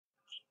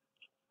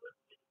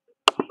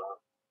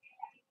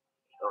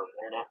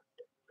internet.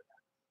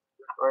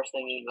 First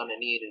thing you're gonna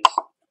need is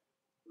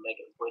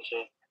make a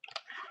Twitch.tv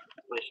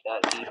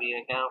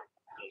account.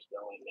 Just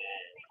go in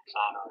there and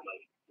sign on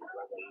like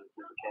regular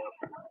YouTube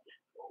account.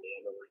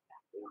 Only ever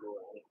Google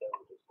or anything,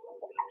 just go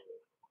in there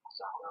and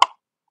sign up.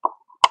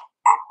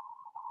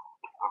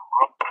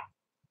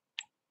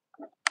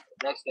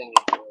 The next thing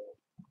you do is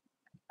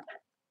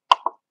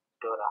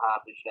go to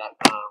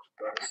Hauppauge.com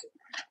first,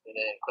 and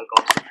then click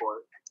on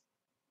support.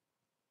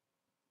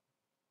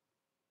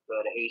 Go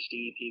to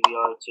HD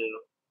PVR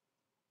 2.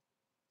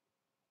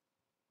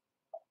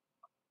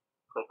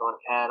 Click on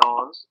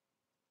add-ons.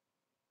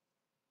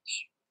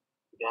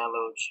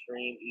 Download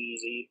Stream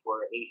Easy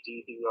for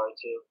HD PVR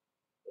 2.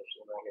 This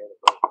one right here, the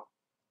first one.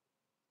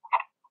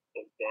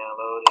 Click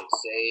download and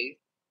save.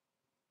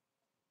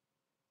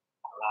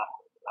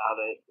 Allow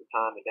the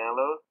time to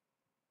download.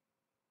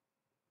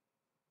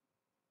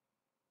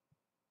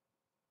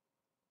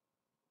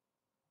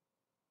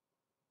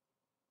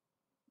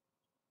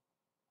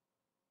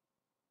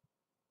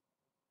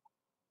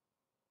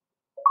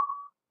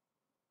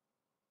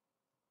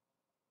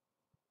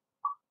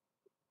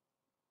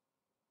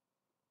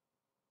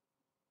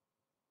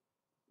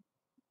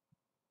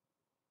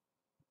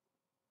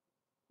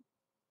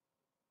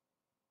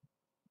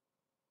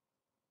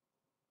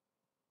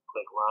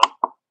 Click run.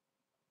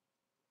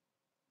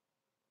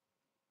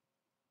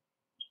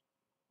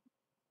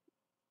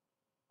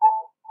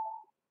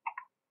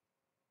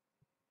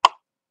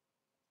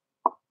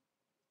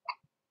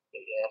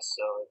 Yes,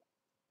 so it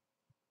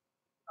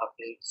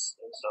updates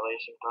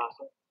installation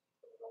process.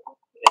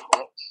 Hit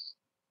next.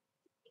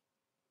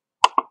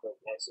 Click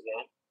next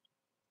again.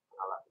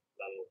 I like to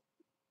let it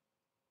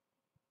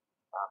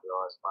copy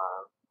all this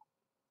file.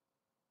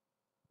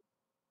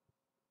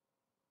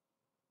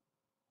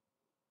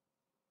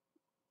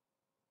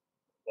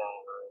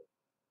 Then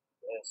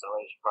the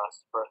installation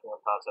process. First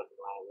one pops up in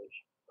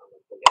language. I'm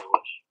going to click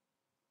English.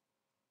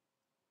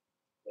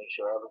 Make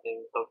sure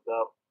everything's hooked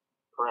up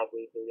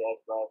correctly through the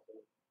Xbox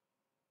and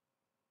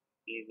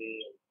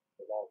TV and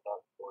the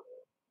laptop for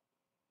it.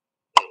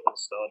 Hit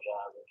install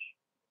drivers.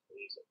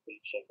 Please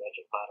check that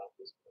your product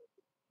is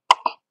connected.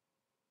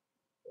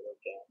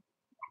 Okay.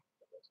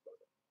 Let's go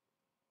to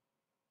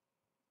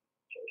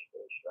church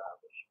first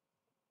drivers.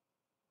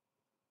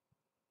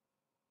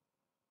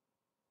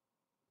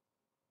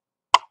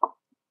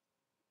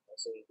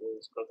 Next thing you do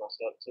is click on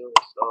step 2,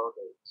 install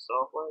the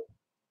software.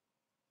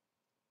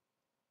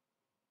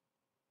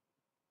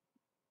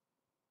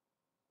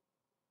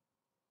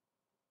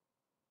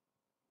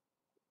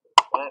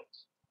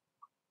 Next.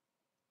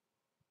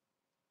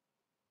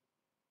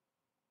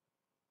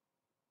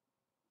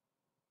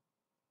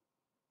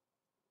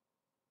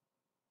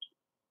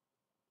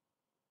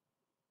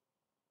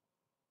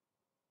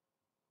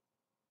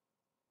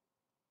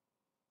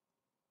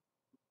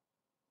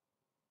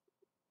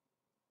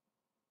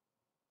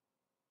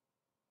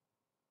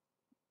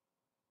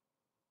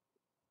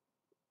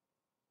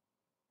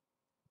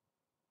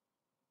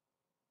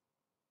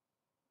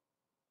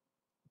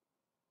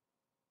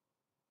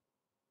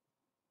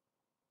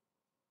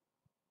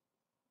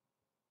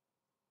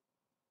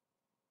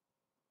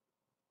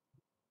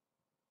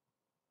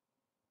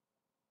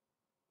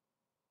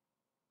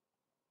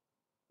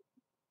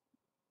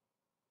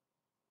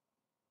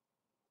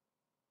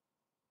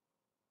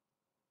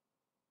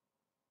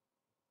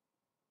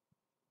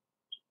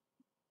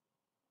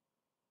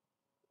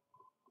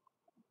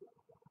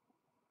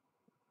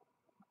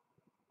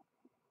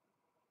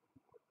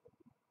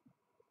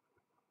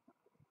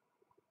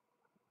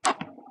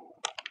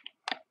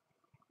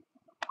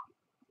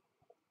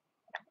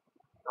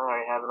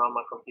 Alright, have it on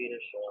my computer,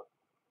 so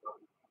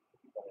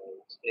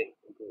it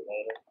can do it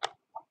later.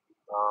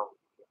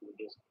 If you're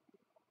just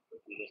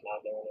not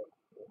doing it,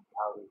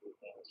 how do you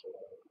things so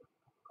that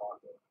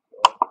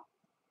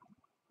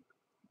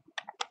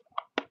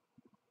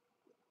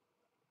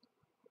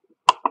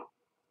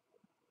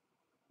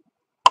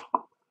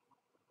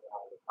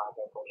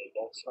contact on your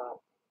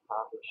desktop,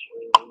 Hauppauge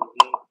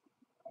Easy.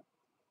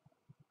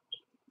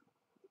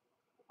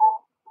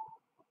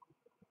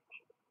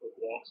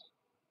 Yes.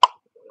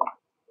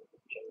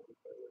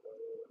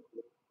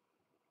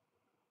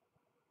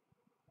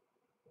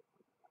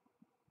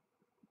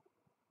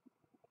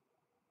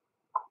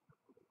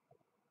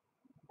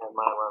 Have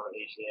mine run with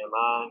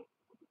HDMI,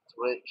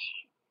 Twitch,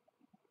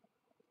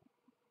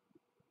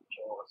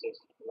 channel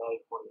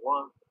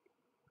 6921.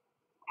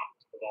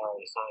 I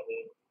already signed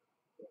in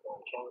with my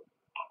account.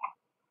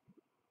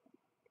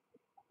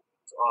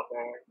 It's off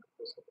there.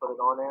 Just to put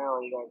it on there,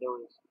 all you gotta do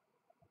is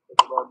hit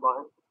the red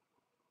button.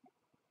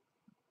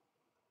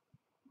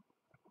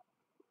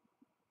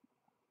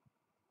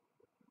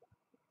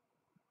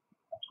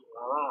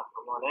 Voila,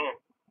 I'm on there.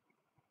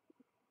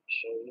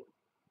 Show you.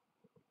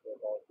 Go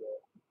back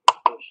to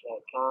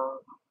Twitch.com,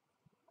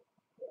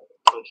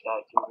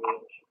 Twitch.tv,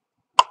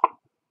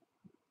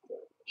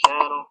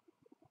 channel.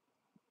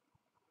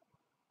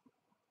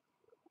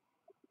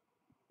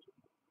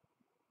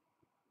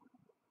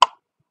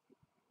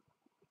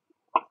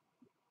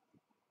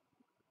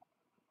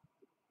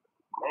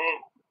 Man,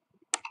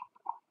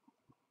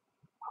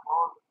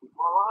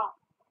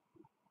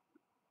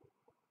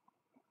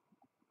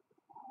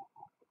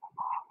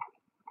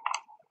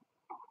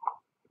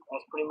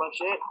 pretty much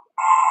it.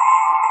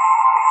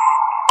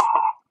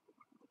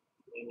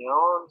 And you're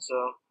on,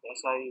 so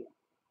that's how you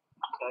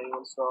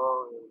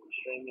install and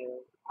stream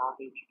your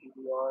Hauppauge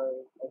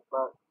PVR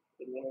Xbox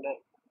to the internet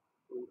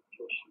through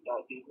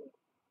Twitch.tv.